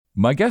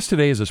My guest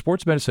today is a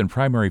sports medicine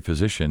primary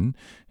physician,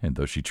 and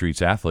though she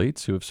treats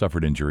athletes who have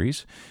suffered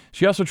injuries,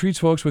 she also treats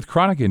folks with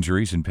chronic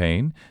injuries and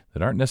pain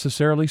that aren't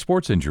necessarily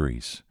sports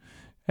injuries.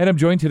 And I'm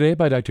joined today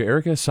by Dr.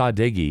 Erica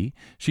Sadeghi.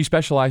 She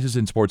specializes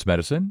in sports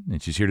medicine,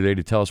 and she's here today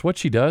to tell us what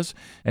she does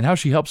and how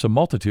she helps a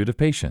multitude of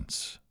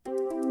patients.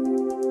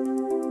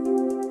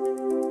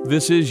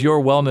 This is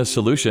Your Wellness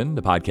Solution,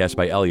 the podcast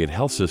by Elliott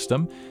Health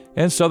System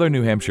and Southern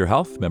New Hampshire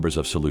Health, members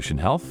of Solution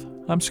Health.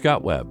 I'm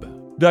Scott Webb.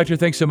 Doctor,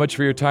 thanks so much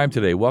for your time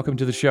today. Welcome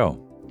to the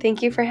show.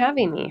 Thank you for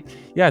having me.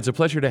 Yeah, it's a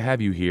pleasure to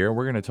have you here.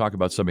 We're going to talk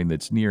about something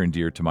that's near and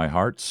dear to my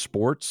heart,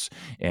 sports.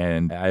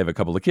 And I have a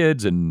couple of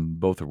kids, and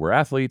both were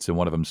athletes, and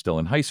one of them still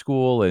in high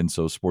school. And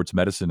so sports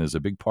medicine is a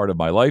big part of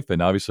my life,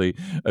 and obviously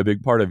a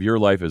big part of your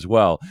life as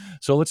well.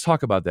 So let's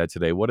talk about that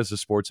today. What does a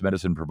sports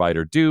medicine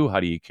provider do?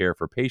 How do you care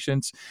for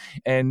patients?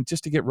 And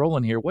just to get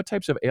rolling here, what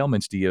types of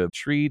ailments do you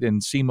treat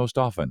and see most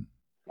often?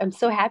 I'm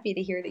so happy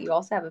to hear that you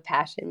also have a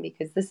passion,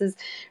 because this is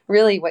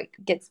really what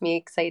gets me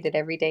excited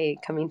every day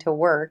coming to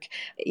work.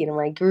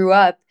 When I grew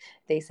up,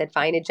 they said,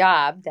 find a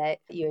job that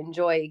you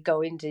enjoy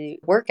going to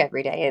work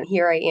every day. And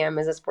here I am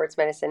as a sports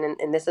medicine,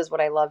 and this is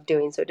what I love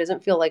doing. So it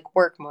doesn't feel like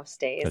work most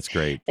days. That's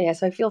great. Yeah,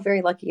 so I feel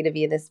very lucky to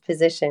be in this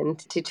position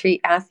to treat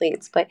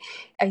athletes. But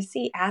I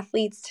see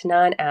athletes to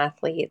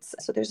non-athletes.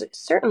 So there's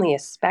certainly a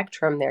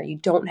spectrum there. You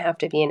don't have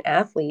to be an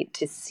athlete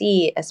to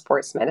see a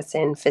sports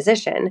medicine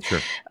physician. Sure.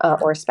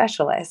 Or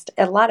specialist.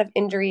 A lot of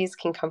injuries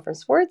can come from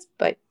sports,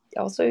 but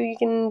also you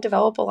can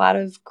develop a lot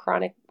of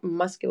chronic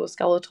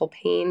musculoskeletal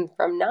pain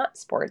from not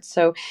sports.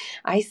 So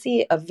I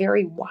see a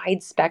very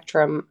wide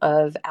spectrum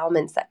of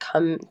ailments that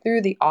come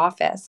through the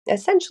office.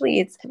 Essentially,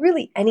 it's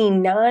really any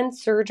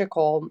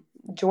non-surgical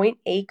joint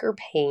ache or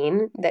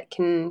pain that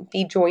can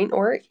be joint,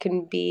 or it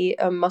can be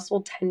a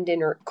muscle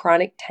tendon or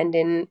chronic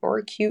tendon or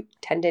acute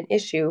tendon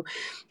issue.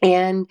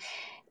 And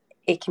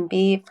it can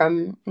be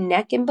from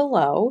neck and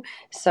below.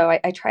 So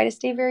I try to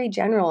stay very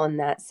general in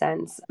that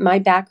sense. My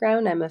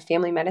background, I'm a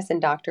family medicine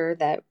doctor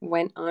that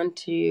went on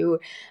to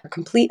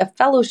complete a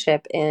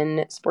fellowship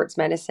in sports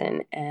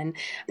medicine. And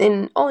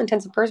in all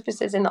intents and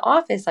purposes in the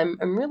office, I'm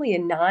really a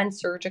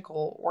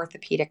non-surgical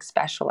orthopedic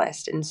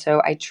specialist. And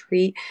so I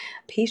treat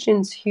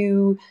patients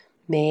who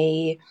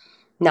may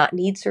not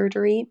need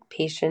surgery,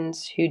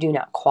 patients who do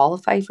not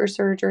qualify for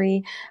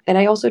surgery. And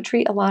I also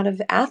treat a lot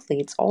of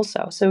athletes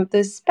also. So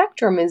the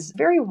spectrum is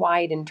very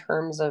wide in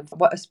terms of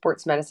what a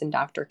sports medicine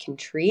doctor can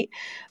treat.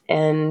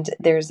 And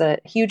there's a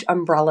huge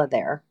umbrella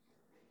there.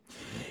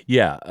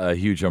 Yeah, a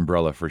huge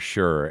umbrella for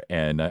sure.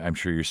 And I'm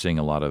sure you're seeing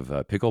a lot of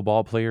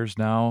pickleball players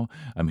now.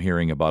 I'm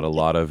hearing about a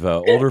lot of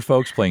older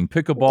folks playing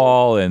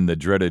pickleball and the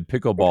dreaded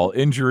pickleball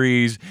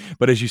injuries.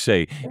 But as you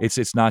say,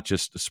 it's not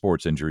just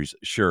sports injuries.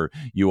 Sure,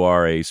 you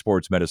are a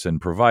sports medicine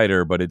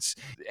provider, but it's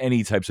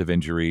any types of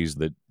injuries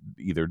that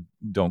either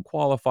don't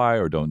qualify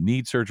or don't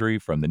need surgery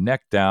from the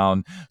neck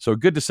down. So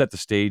good to set the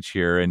stage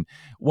here, and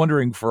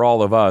wondering for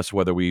all of us,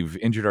 whether we've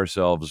injured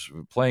ourselves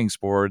playing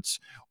sports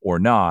or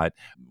not,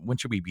 when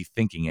should we be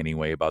thinking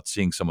anyway about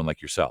seeing someone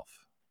like yourself?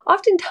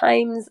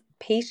 Oftentimes,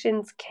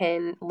 patients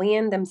can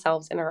land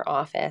themselves in our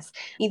office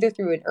either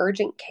through an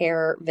urgent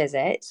care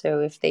visit.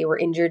 So, if they were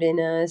injured in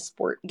a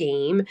sport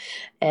game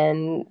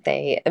and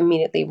they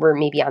immediately were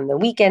maybe on the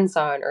weekend,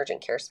 saw an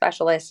urgent care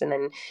specialist, and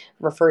then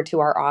referred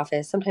to our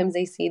office, sometimes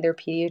they see their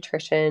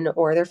pediatrician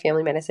or their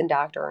family medicine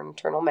doctor or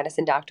internal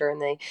medicine doctor,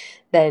 and they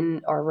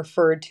then are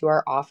referred to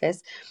our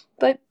office.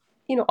 But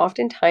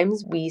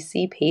oftentimes we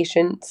see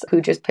patients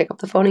who just pick up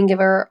the phone and give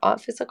our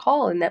office a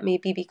call, and that may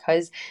be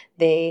because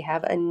they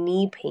have a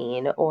knee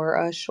pain or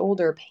a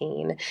shoulder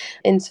pain.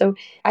 And so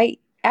I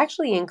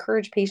actually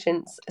encourage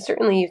patients,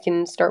 certainly you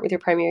can start with your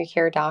primary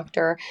care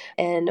doctor,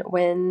 and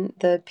when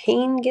the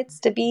pain gets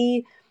to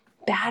be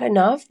bad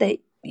enough that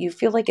you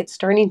feel like it's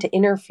starting to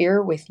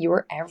interfere with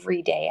your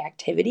everyday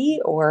activity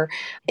or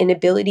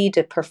inability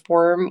to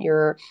perform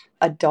your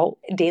adult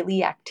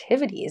daily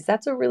activities,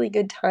 that's a really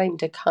good time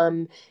to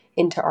come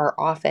into our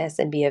office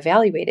and be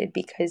evaluated,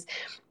 because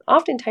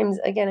oftentimes,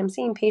 again, I'm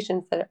seeing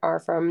patients that are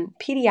from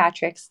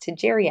pediatrics to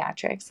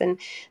geriatrics, and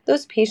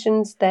those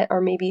patients that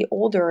are maybe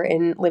older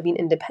and living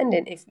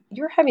independent, if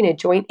you're having a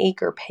joint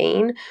ache or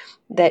pain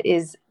that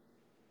is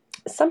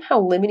somehow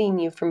limiting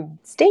you from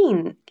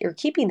staying or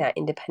keeping that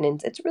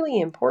independence, it's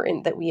really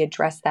important that we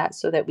address that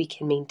so that we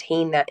can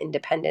maintain that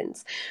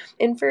independence.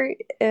 And for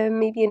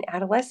maybe an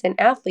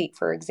adolescent athlete,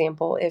 for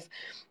example, if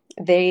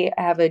they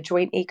have a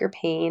joint ache or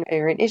pain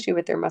or an issue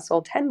with their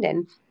muscle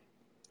tendon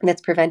that's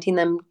preventing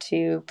them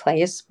to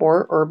play a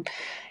sport or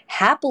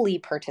happily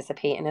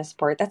participate in a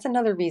sport, that's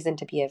another reason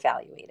to be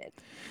evaluated.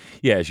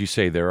 Yeah, as you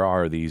say, there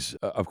are these,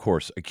 of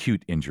course,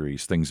 acute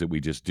injuries, things that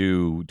we just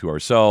do to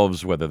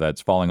ourselves, whether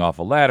that's falling off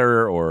a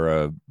ladder or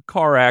a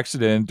car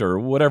accident or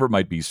whatever it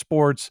might be,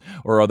 sports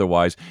or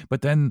otherwise.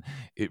 But then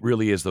it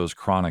really is those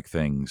chronic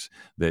things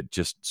that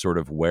just sort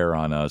of wear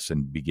on us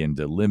and begin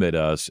to limit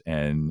us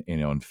and,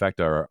 infect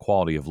our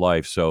quality of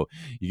life. So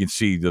you can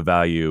see the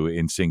value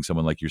in seeing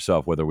someone like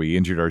yourself, whether we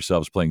injured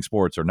ourselves playing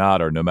sports or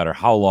not, or no matter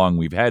how long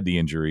we've had the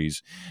injury,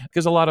 injuries.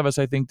 Because a lot of us,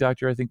 I think,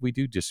 doctor, I think we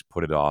do just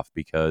put it off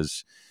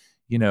because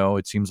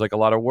it seems like a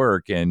lot of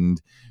work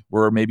and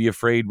we're maybe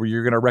afraid where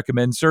you're going to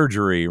recommend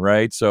surgery,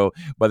 right? So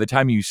by the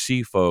time you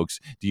see folks,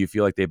 do you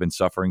feel like they've been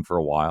suffering for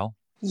a while?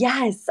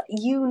 Yes,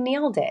 you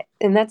nailed it.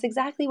 And that's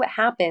exactly what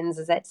happens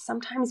is that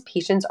sometimes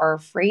patients are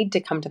afraid to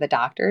come to the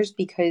doctors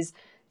because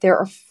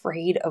they're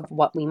afraid of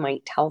what we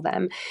might tell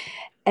them.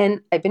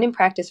 And I've been in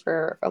practice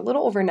for a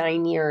little over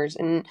 9 years,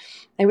 and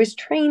I was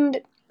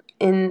trained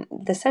in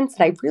the sense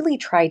that I really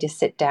try to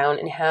sit down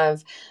and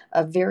have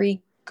a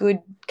very good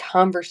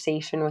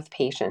conversation with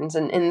patients.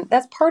 And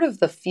that's part of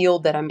the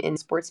field that I'm in,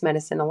 sports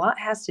medicine. A lot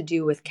has to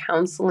do with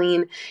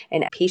counseling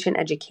and patient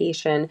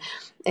education.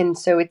 And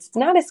so it's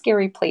not a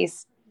scary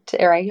place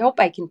to, or I hope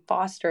I can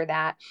foster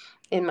that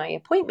in my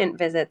appointment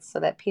visits so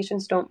that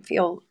patients don't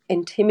feel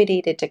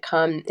intimidated to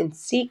come and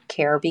seek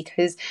care,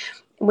 because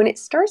when it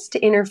starts to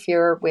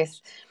interfere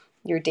with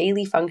your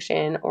daily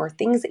function or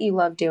things that you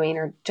love doing,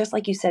 or just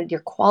like you said,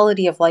 your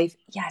quality of life,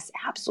 yes,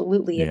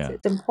 absolutely. It's, Yeah.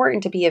 it's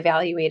important to be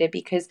evaluated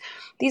because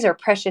these are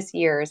precious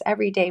years.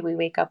 Every day we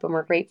wake up and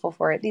we're grateful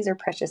for it. These are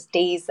precious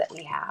days that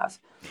we have.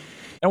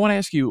 I want to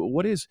ask you,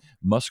 what is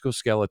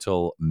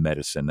musculoskeletal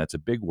medicine? That's a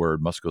big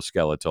word,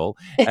 musculoskeletal.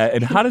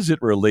 And how does it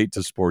relate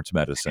to sports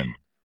medicine?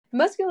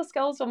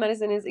 Musculoskeletal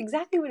medicine is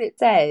exactly what it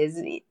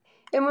says.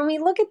 And when we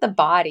look at the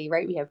body,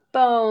 right, we have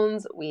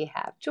bones, we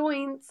have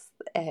joints,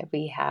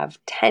 we have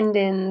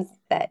tendons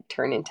that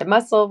turn into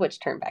muscle, which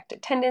turn back to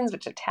tendons,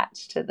 which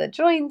attach to the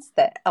joints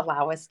that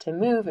allow us to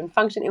move and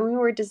function. And we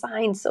were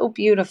designed so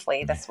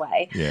beautifully this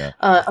way. Yeah.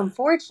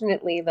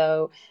 Unfortunately,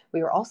 though,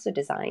 we were also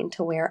designed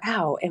to wear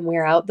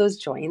out those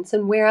joints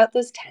and wear out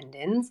those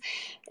tendons.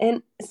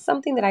 And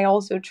something that I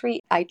also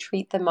treat, I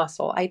treat the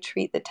muscle, I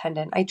treat the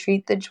tendon, I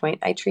treat the joint,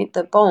 I treat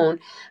the bone.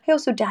 I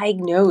also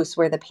diagnose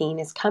where the pain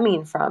is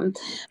coming from.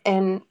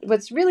 And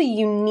what's really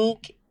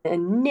unique, a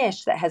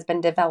niche that has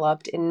been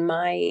developed in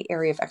my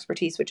area of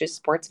expertise, which is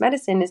sports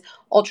medicine, is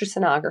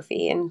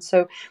ultrasonography. And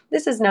so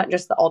this is not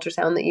just the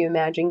ultrasound that you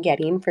imagine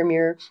getting from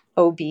your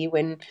OB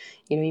when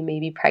you may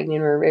be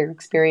pregnant or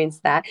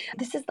experience that.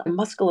 This is the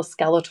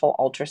musculoskeletal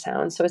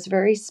ultrasound. So it's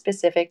very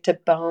specific to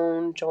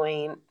bone,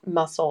 joint,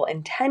 muscle,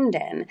 and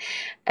tendon.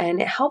 And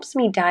it helps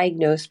me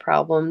diagnose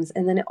problems.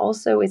 And then it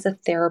also is a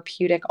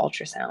therapeutic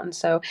ultrasound.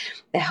 So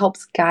it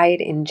helps guide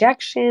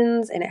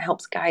injections and it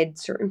helps guide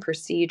certain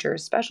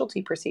procedures,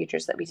 specialty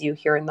procedures that we do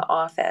here in the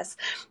office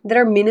that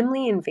are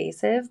minimally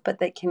invasive, but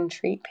that can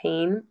treat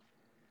pain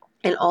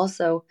and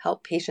also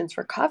help patients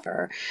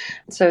recover.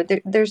 So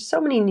there's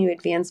so many new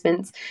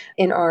advancements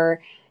in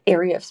our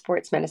area of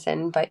sports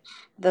medicine, but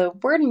the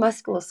word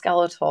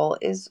musculoskeletal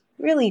is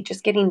really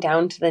just getting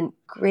down to the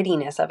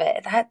grittiness of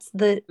it. That's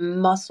the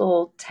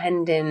muscle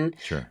tendon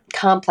Sure.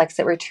 complex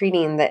that we're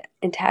treating that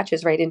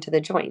attaches right into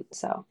the joint.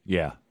 So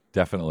Yeah,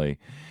 definitely.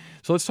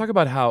 So let's talk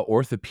about how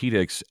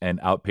orthopedics and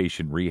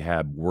outpatient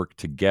rehab work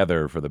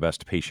together for the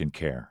best patient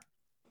care.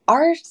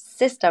 our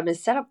system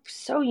is set up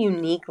so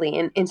uniquely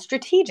and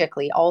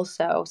strategically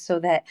also so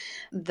that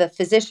the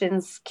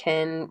physicians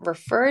can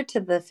refer to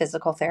the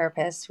physical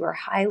therapists who are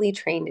highly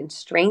trained in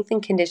strength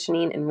and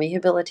conditioning and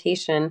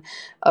rehabilitation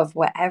of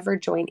whatever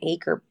joint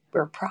ache or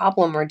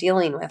problem we're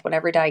dealing with,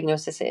 whatever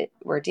diagnosis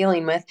we're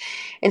dealing with.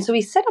 And so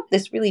we set up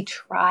this really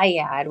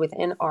triad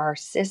within our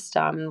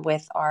system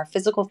with our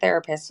physical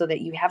therapists so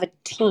that you have a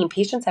team,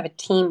 patients have a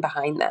team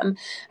behind them.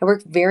 I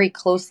work very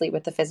closely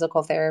with the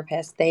physical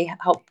therapist. They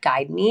help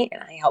guide me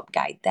and I help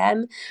guide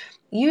them.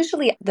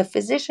 Usually, the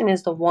physician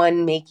is the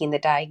one making the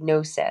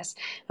diagnosis.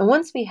 And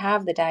once we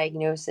have the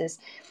diagnosis,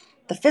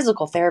 the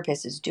physical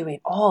therapist is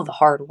doing all the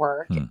hard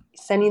work, Hmm.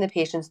 sending the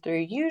patients through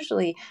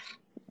usually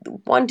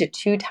 1 to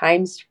 2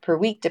 times per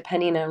week,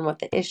 depending on what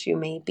the issue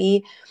may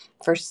be,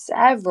 for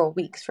several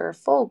weeks for a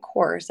full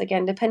course.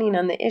 Again, depending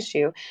on the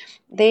issue,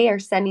 they are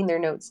sending their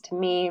notes to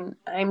me.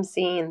 I'm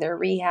seeing their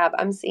rehab,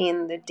 I'm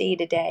seeing the day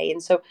to day.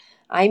 And so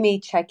I may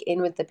check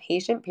in with the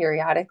patient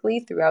periodically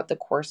throughout the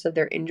course of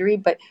their injury,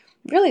 but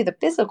really the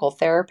physical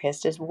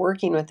therapist is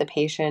working with the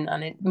patient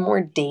on a more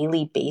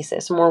daily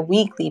basis, more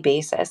weekly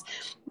basis.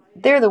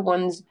 They're the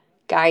ones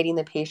guiding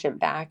the patient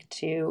back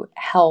to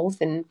health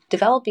and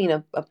developing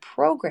a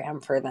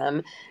program for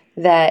them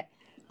that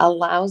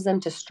allows them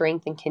to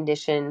strengthen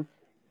condition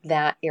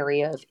that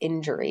area of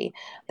injury.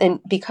 And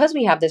because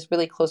we have this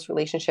really close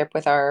relationship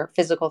with our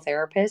physical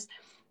therapist,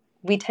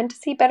 we tend to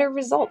see better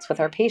results with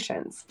our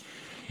patients.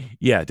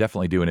 Yeah,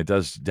 definitely do. And it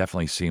does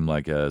definitely seem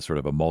like a sort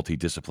of a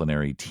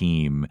multidisciplinary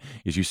team.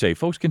 As you say,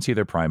 folks can see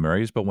their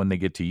primaries, but when they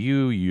get to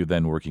you, you're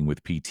then working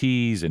with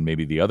PTs and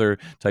maybe the other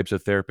types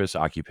of therapists,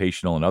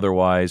 occupational and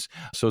otherwise.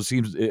 So it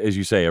seems, as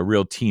you say, a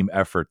real team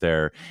effort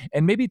there.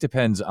 And maybe it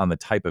depends on the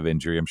type of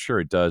injury. I'm sure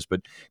it does, but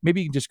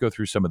maybe you can just go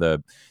through some of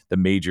the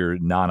major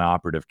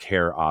non-operative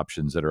care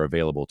options that are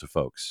available to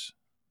folks.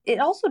 It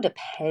also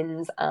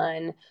depends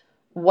on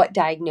what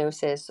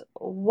diagnosis,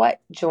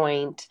 what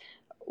joint,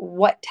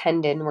 what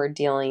tendon we're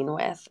dealing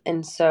with.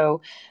 And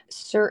so,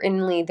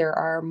 certainly, there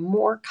are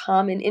more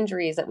common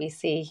injuries that we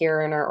see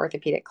here in our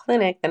orthopedic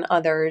clinic than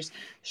others: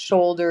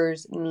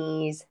 shoulders,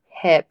 knees,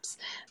 hips,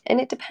 and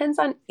it depends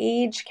on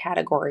age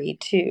category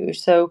too.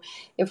 So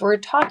if we're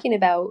talking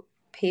about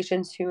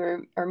patients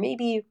who are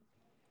maybe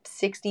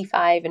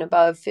 65 and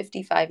above,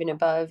 55 and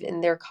above,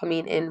 and they're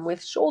coming in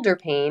with shoulder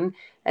pain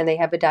and they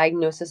have a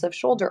diagnosis of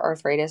shoulder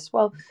arthritis,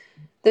 well,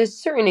 there's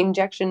certain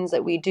injections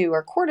that we do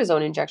are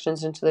cortisone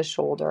injections into the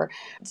shoulder,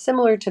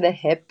 similar to the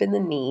hip and the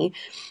knee.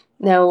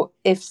 Now,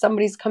 if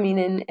somebody's coming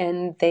in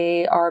and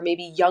they are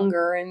maybe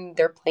younger and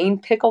they're playing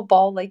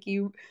pickleball, like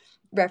you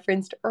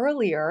referenced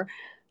earlier,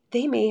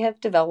 they may have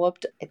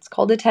developed, it's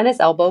called a tennis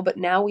elbow, but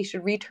now we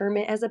should reterm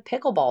it as a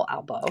pickleball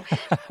elbow.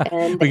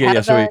 And they Yeah,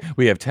 have so a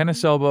we have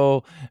tennis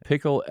elbow,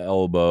 pickle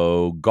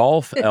elbow,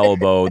 golf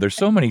elbow. There's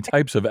so many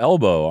types of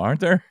elbow, aren't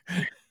there?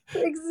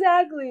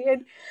 exactly.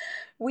 And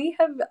we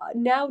have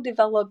now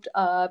developed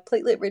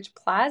platelet-rich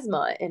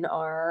plasma in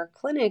our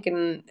clinic,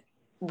 and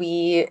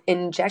we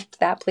inject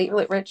that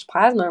platelet-rich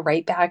plasma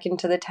right back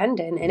into the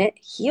tendon, and it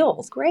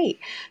heals great.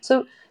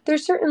 So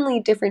there's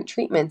certainly different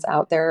treatments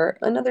out there.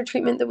 Another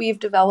treatment that we've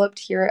developed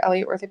here at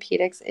Elliott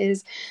Orthopedics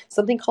is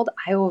something called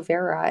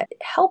iovera.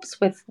 It helps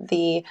with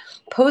the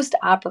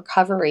post-op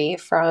recovery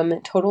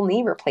from total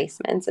knee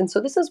replacements. And so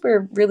this is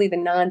where really the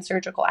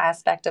non-surgical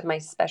aspect of my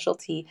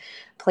specialty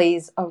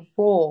plays a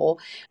role,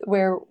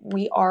 where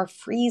we are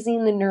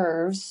freezing the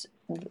nerves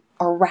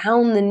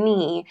around the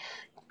knee,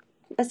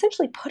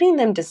 essentially putting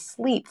them to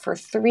sleep for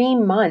 3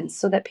 months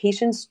so that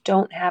patients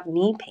don't have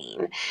knee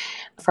pain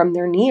from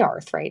their knee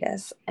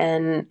arthritis.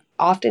 And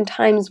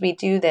oftentimes we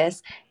do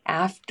this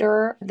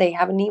after they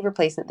have a knee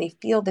replacement. They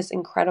feel this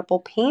incredible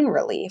pain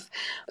relief.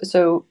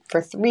 So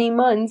for 3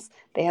 months,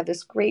 they have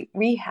this great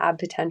rehab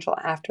potential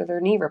after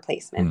their knee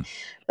replacement. Hmm.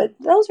 But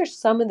those are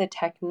some of the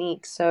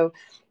techniques. So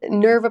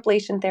nerve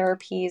ablation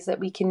therapies that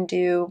we can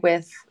do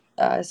with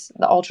the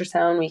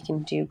ultrasound. We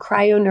can do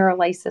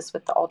cryoneurolysis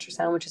with the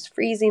ultrasound, which is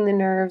freezing the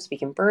nerves. We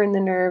can burn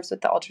the nerves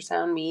with the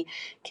ultrasound. We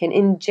can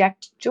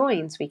inject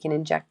joints. We can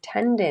inject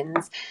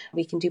tendons.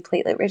 We can do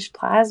platelet-rich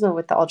plasma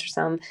with the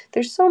ultrasound.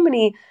 There's so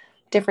many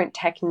different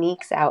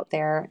techniques out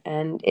there,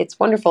 and it's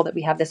wonderful that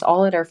we have this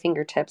all at our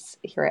fingertips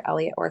here at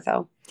Elliott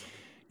Ortho.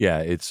 Yeah,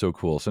 it's so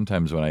cool.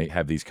 Sometimes when I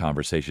have these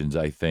conversations,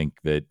 I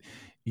think that,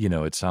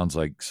 it sounds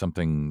like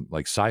something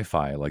like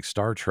sci-fi, like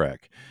Star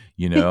Trek.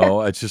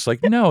 It's just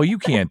like, no, you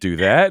can't do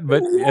that.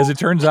 But as it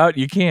turns out,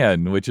 you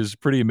can, which is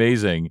pretty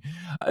amazing.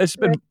 It's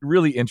Right. been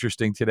really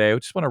interesting today. I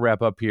just want to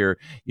wrap up here.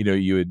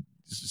 You had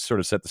sort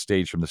of set the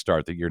stage from the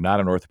start that you're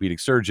not an orthopedic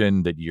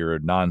surgeon, that you're a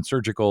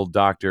non-surgical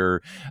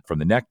doctor from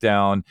the neck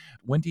down.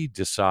 When do you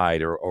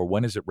decide, or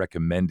when is it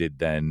recommended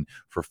then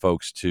for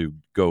folks to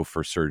go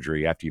for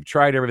surgery after you've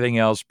tried everything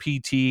else,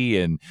 PT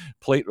and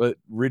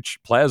platelet-rich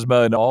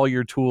plasma and all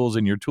your tools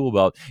in your tool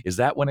belt? Is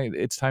that when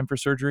it's time for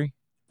surgery?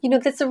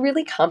 That's a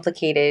really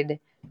complicated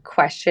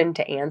question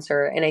to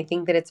answer. And I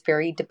think that it's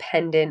very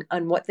dependent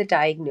on what the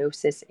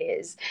diagnosis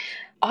is.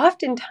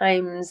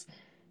 Oftentimes,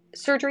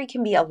 surgery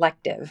can be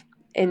elective.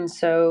 And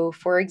so,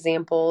 for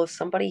example, if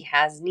somebody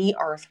has knee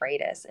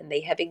arthritis and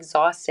they have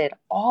exhausted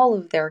all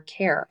of their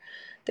care,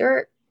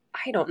 there,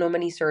 I don't know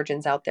many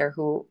surgeons out there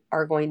who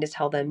are going to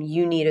tell them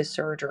you need a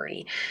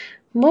surgery.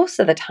 Most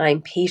of the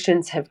time,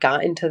 patients have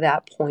gotten to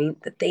that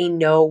point that they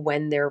know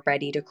when they're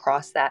ready to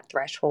cross that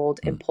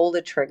threshold Mm, and pull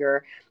the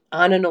trigger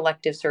on an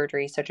elective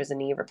surgery, such as a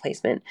knee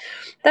replacement.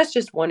 That's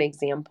just one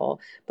example.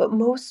 But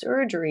most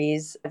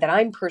surgeries that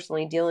I'm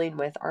personally dealing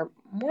with are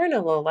more on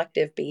an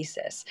elective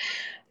basis.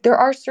 There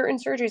are certain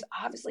surgeries,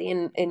 obviously,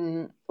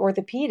 in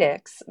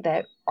orthopedics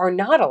that are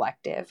not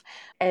elective.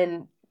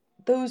 And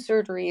those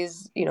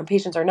surgeries,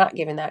 patients are not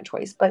given that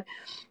choice. But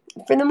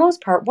for the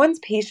most part, once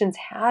patients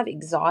have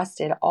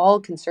exhausted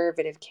all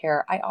conservative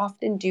care, I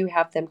often do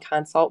have them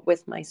consult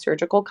with my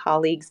surgical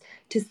colleagues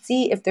to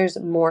see if there's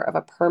more of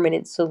a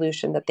permanent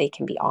solution that they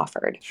can be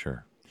offered.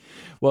 sure.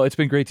 Well, it's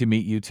been great to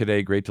meet you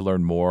today. Great to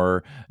learn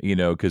more,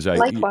 because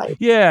Likewise.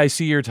 yeah, I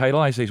see your title.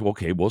 I say, well,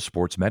 okay, well,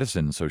 sports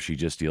medicine. So she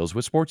just deals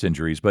with sports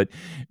injuries. But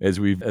as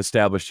we've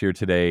established here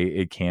today,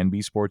 it can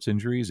be sports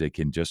injuries. It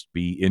can just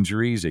be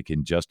injuries. It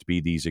can just be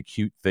these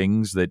acute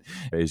things that,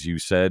 as you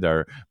said,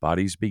 our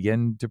bodies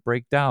begin to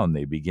break down.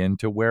 They begin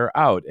to wear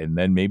out. And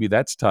then maybe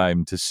that's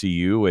time to see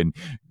you and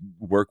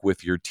work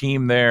with your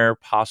team there,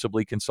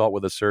 possibly consult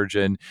with a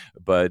surgeon.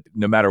 But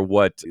no matter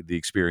what the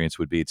experience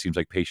would be, it seems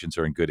like patients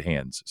are in good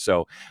hands.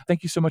 So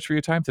thank you so much for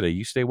your time today.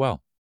 You stay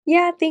well.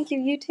 Yeah, thank you.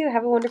 You too.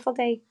 Have a wonderful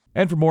day.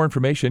 And for more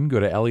information, go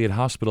to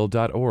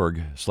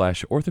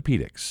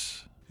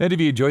elliotthospital.org/orthopedics. And if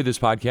you enjoyed this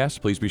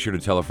podcast, please be sure to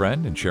tell a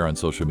friend and share on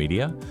social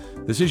media.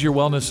 This is Your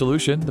Wellness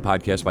Solution, the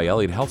podcast by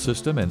Elliott Health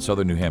System and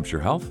Southern New Hampshire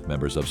Health,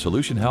 members of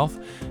Solution Health.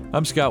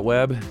 I'm Scott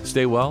Webb.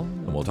 Stay well,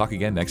 and we'll talk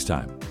again next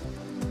time.